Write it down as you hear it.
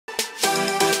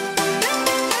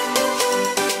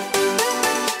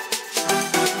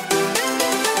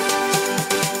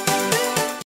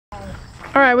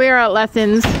All right, we are at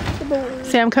lessons.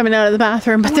 Sam coming out of the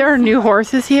bathroom, but there are new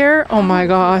horses here. Oh my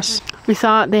gosh. We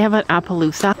saw they have an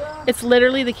Appaloosa. It's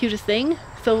literally the cutest thing.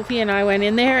 Sophie and I went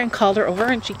in there and called her over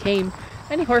and she came.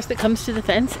 Any horse that comes to the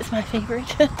fence is my favorite.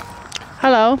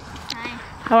 Hello. Hi.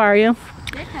 How are you?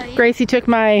 Good, how are you? Gracie took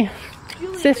my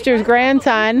sister's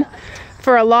grandson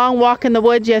for a long walk in the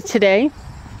woods yesterday.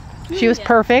 She was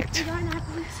perfect.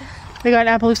 They got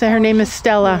an Appaloosa. Her name is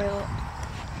Stella.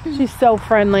 She's so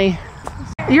friendly.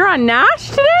 You're on Nash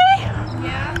today?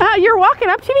 Yeah. You're walking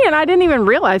up to me and I didn't even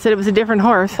realize that it was a different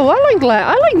horse. Oh,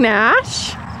 I like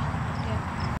Nash.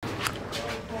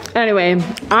 Anyway,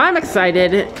 I'm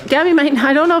excited. Gabby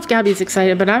I don't know if Gabby's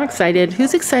excited, but I'm excited.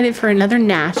 Who's excited for another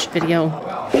Nash video?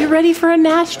 Are you ready for a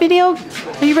Nash video?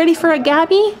 Are you ready for a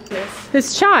Gabby?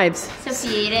 It's chives.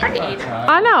 Sophie ate it.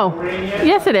 I know.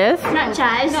 Yes, it is. Not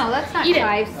chives. No, that's not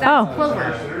chives. That's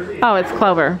clover. Oh, it's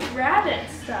clover. Rabbit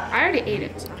stuff. I already ate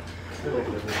it.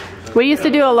 We used to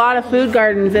do a lot of food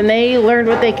gardens and they learned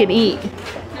what they could eat.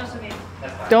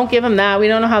 Don't give him that. We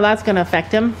don't know how that's going to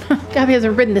affect him. Gabby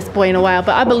hasn't ridden this boy in a while,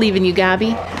 but I believe in you,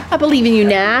 Gabby. I believe in you,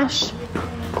 Nash.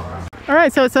 All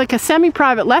right, so it's like a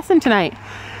semi-private lesson tonight.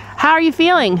 How are you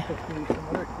feeling? Well,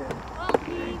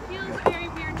 he feels very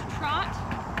weird to trot.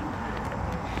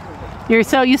 You're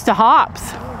so used to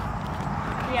Hops.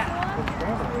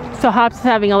 Yeah. So Hops is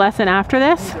having a lesson after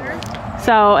this.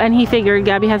 So, and he figured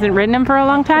Gabby hasn't ridden him for a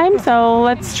long time, so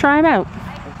let's try him out.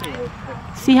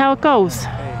 See how it goes.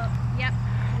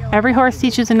 Every horse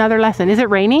teaches another lesson. Is it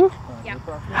raining?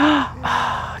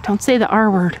 Yeah. Don't say the R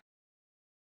word.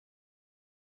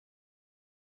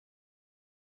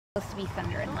 It's supposed to be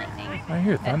thunder and lightning. I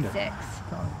hear thunder. At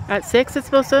 6. At 6 it's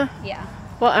supposed to? Yeah.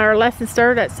 Well, our lesson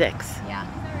started at 6. Yeah.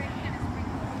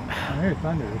 I hear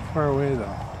thunder. It's far away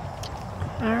though.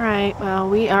 All right, well,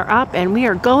 we are up and we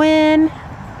are going.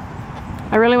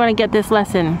 I really want to get this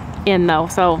lesson in though,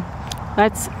 so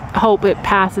let's hope it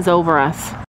passes over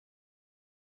us.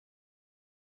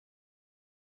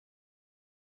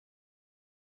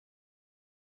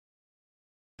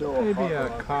 Maybe a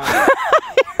car.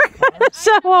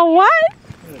 So a what?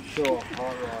 Show a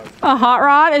hot rod. A hot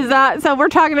rod? Is that, so we're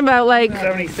talking about like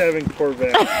 77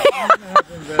 Corvette.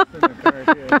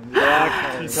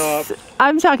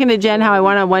 I'm talking to Jen how I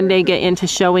want to one day get into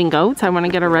showing goats. I want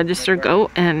to get a registered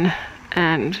goat and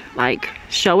like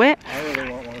show it.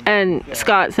 really want one. And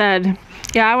Scott said,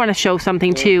 yeah, I want to show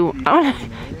something too. I want to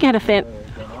get a fan.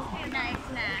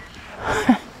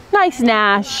 Nice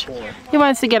Nash. He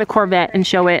wants to get a Corvette and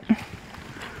show it.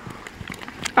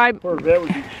 Corvette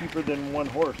would be cheaper than one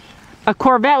horse. A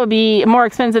Corvette would be more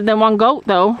expensive than one goat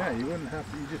though. Yeah, you wouldn't have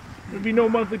to. There'd be no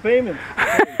monthly payments.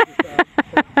 Just,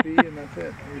 fee and that's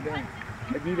it. You're done.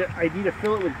 I need to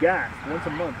fill it with gas once a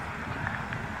month.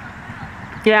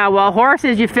 Yeah, well,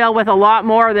 horses you fill with a lot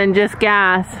more than just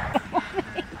gas.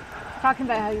 Talking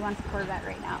about how he wants a Corvette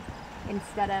right now.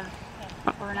 Instead of,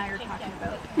 or and I are talking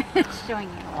about showing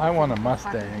you. I want a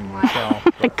Mustang myself.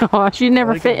 Gosh, you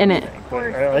never fit in it.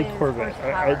 I like Corvette.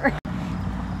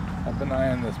 I've been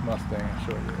eyeing this Mustang. I'll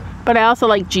show you. But I also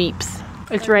like Jeeps.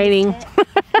 It's raining.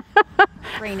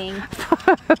 Raining.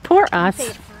 Poor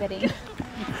us.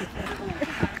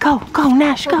 Go, go,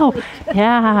 Nash, go.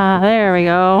 Yeah, there we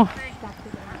go.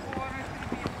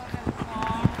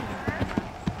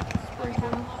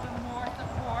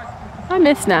 I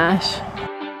miss Nash.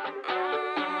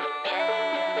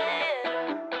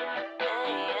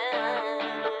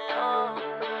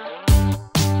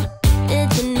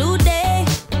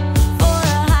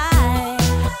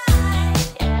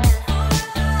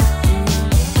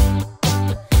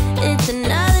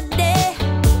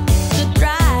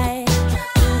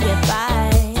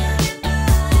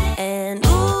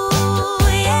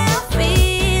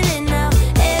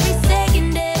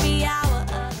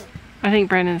 I think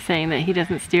Brandon's saying that he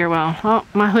doesn't steer well. Oh,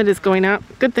 my hood is going up.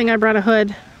 Good thing I brought a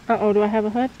hood. Uh-oh, do I have a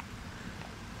hood?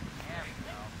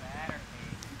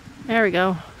 There we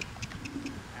go.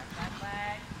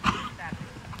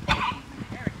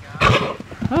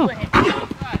 Oh.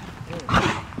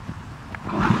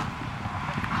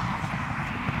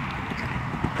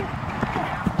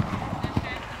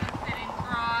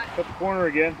 Cut the corner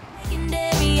again.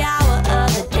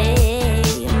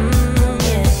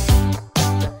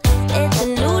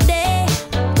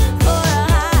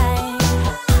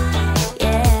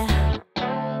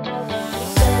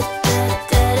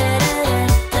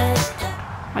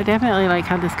 I definitely like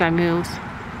how this guy moves.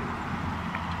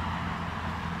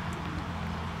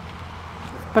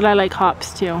 But I like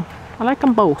Hops too. I like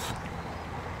them both.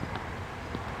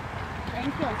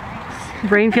 Rain feels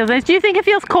nice. Rain feels nice. Do you think it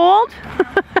feels cold?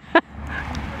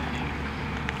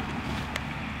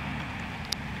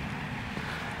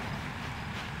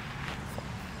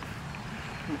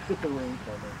 rain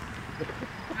coming.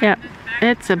 Yep,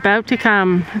 it's about to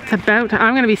come.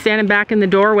 I'm going to be standing back in the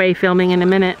doorway filming in a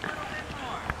minute.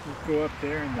 Let's go up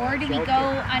there and Or do we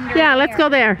go under? Yeah, let's go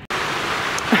there.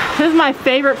 This is my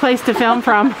favorite place to film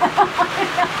from.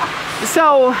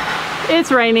 So,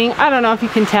 it's raining. I don't know if you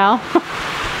can tell.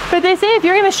 But they say if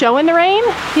you're going to show in the rain,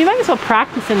 you might as well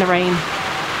practice in the rain.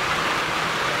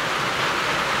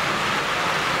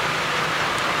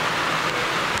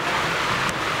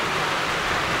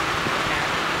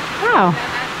 Wow.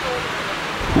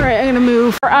 All right, I'm going to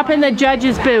move. We're up in the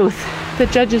judge's booth. The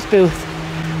judge's booth.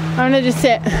 I'm going to just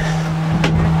sit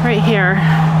right here.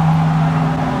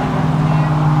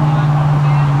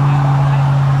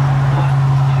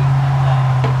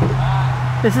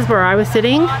 This is where I was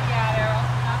sitting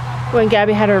when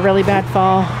Gabby had her really bad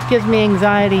fall. Gives me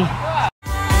anxiety.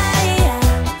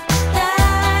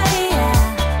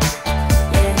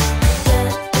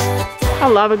 I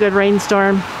love a good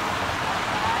rainstorm.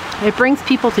 It brings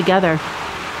people together.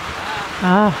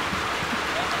 Ah.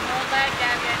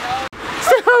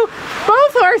 So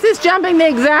both horses jumping the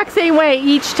exact same way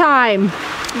each time.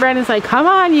 Brandon's like, come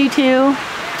on, you two.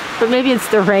 But maybe it's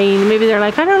the rain. Maybe they're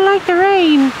like, I don't like the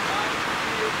rain.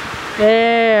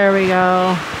 There we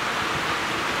go.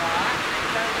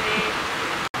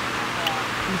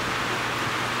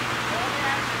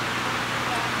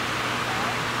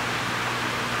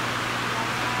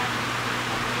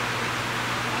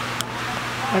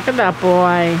 Look at that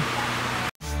boy.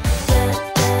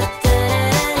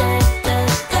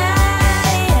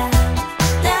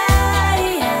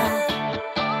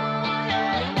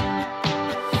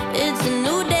 It's a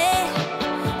new day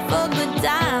for good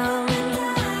times.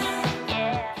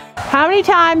 How many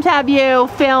times have you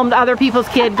filmed other people's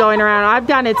kid going around? I've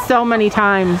done it so many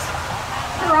times.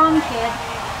 The wrong kid.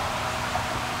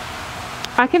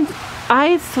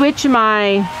 I switch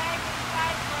my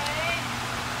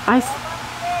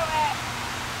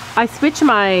I switch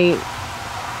my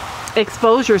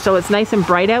exposure so it's nice and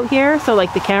bright out here. So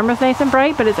like the camera's nice and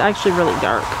bright, but it's actually really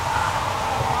dark.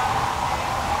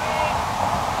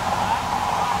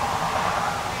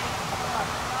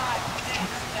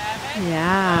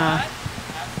 Yeah.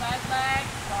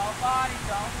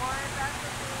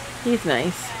 He's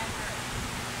nice.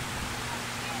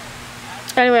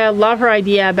 Anyway, I love her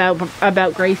idea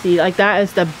about Gracie. Like, that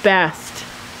is the best.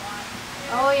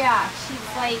 Oh yeah, she's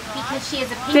like, because she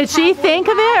has a pink Did she cowboy think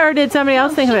of hat. it, or did somebody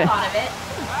else think of it? She thought of it.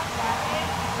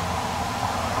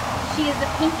 She has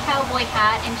a pink cowboy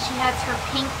hat and she has her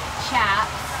pink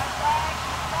chaps.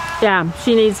 Yeah,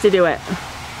 she needs to do it.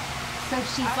 So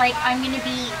she's like, I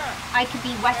could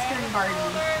be Western Barbie.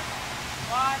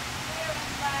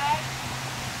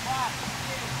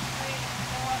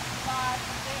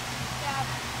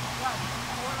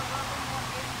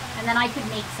 And then I could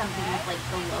make something with like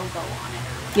the logo on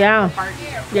it. Or Yeah. Barbie.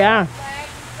 Yeah.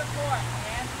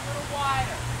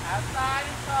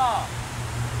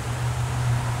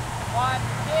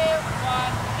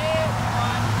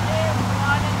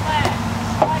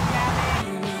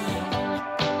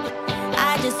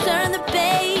 I just turn the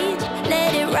page,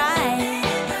 let it ride,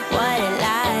 what it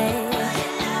likes.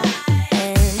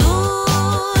 And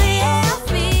ooh, yeah, I'm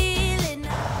feeling.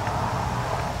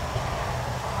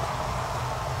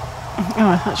 Oh,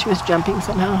 I thought she was jumping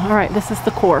somehow. All right, this is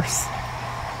the course.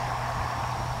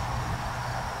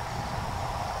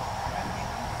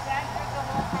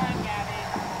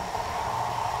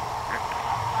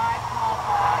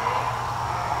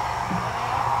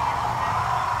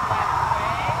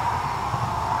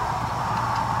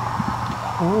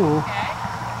 Oh. Okay.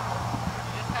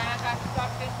 You just kind of got stuck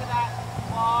into that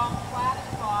long, flat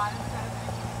spot instead of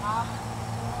moving up.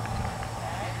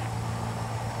 Okay.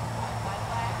 My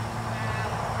leg back.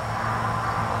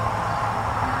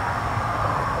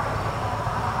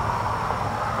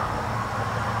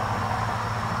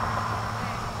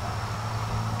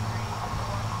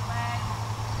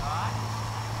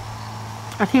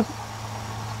 I keep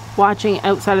watching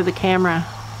outside of the camera.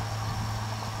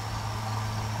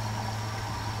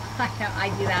 I know, I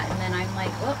do that and then I'm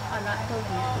like, oh, I'm not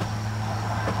closing it.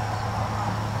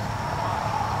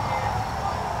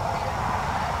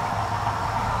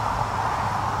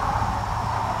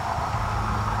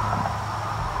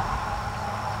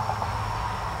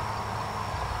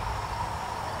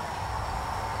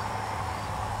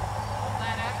 Hold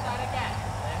that outside again.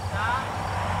 Lift up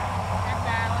and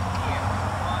balance here.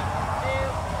 1, 2,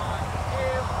 1,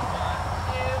 2, 1,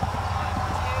 2, 1,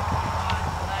 2, 1.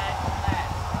 Let.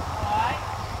 Right.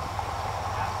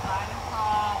 Outside and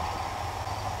tall.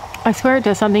 I swear it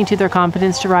does something to their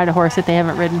confidence to ride a horse that they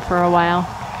haven't ridden for a while.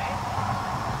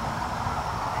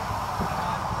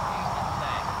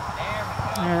 There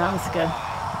This is good.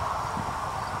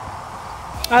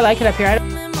 I like it up here.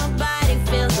 My body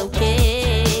feels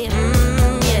okay.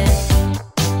 Yeah.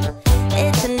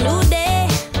 It's a new day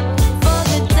for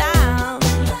the down.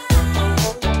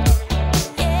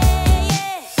 Yeah,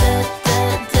 yeah.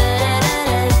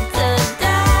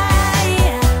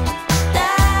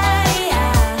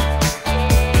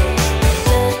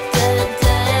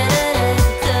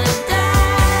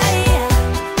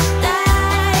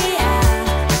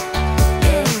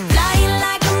 Flying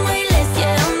like I'm weightless,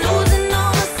 yeah, I'm losing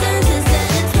all my senses,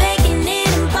 and it's making it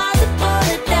impossible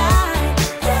to die.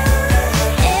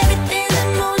 Everything's in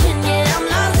motion, yeah, I'm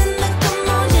lost in the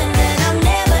commotion, and I've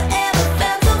never ever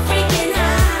felt so freaking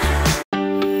high.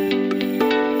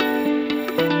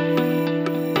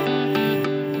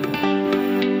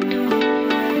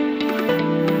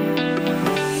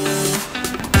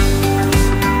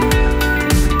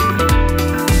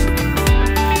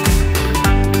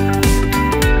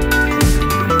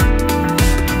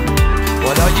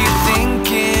 What are you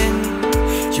thinking?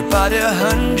 You're about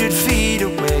 100 feet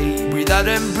away. Breathe out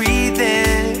and breathe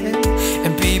in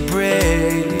and be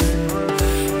brave.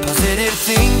 Positive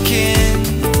thinking,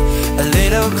 a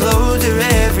little closer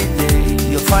every day.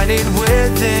 You'll find it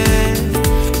within.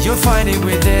 You'll find it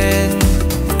within.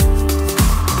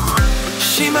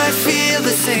 She might feel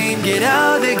the same. Get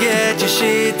out there, get your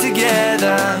shit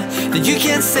together. Then you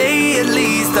can say at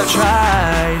least I've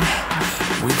tried.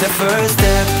 With the first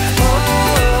step,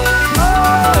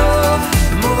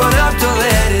 move on up, don't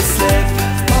let it slip.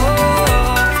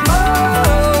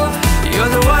 You're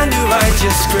the one who writes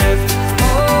your script.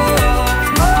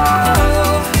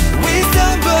 We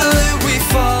stumble and we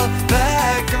fall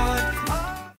back on.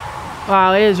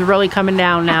 Wow, it is really coming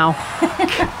down now.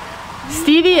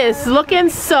 Stevie is looking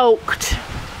soaked.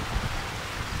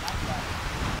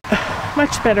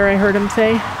 Much better, I heard him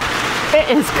say. It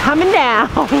is coming down.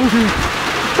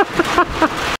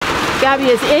 Gabby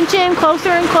is inching closer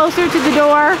and closer to the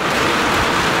door,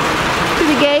 to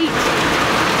the gate.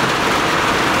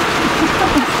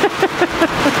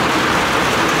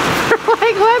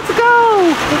 Like, let's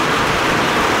go.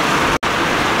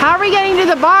 How are we getting to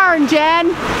the barn,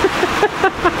 Jen?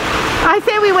 I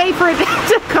say we wait for it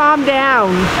to calm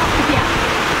down. Yeah.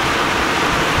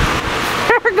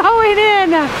 We're going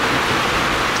in.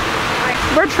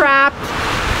 We're trapped.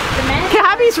 The men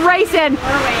Gabby's racing.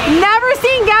 are away. Never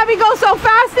seen Gabby go so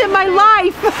fast in my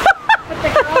life. But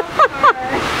the girls are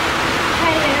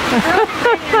headed. The girls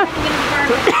are heading into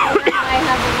the barn, but I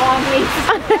have a long ways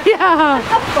to Yeah.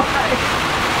 the barn.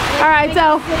 All right,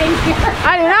 so Sitting here.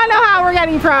 I do not know how we're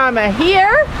getting from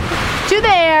here to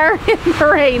there in the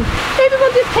rain. Maybe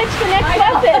we'll just pitch the next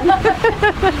lesson.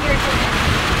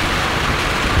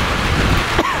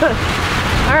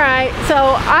 All right, so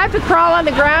I have to crawl on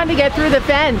the ground to get through the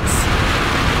fence.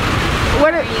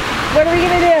 What are we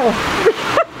gonna do?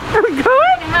 Are we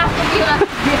going?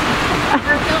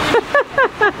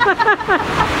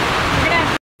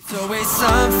 It's always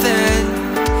something.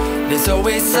 There's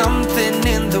always something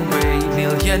in the way.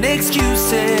 Million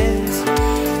excuses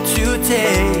to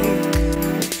take.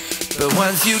 But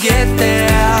once you get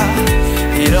there,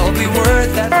 it'll be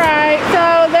worth it. All right,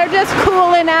 so they're just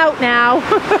cooling out now.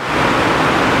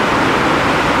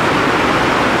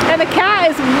 And the cat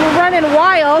is running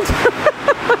wild.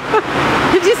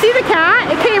 Did you see the cat?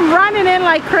 It came running in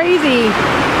like crazy.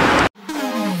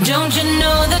 Don't you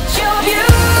know that you're beautiful?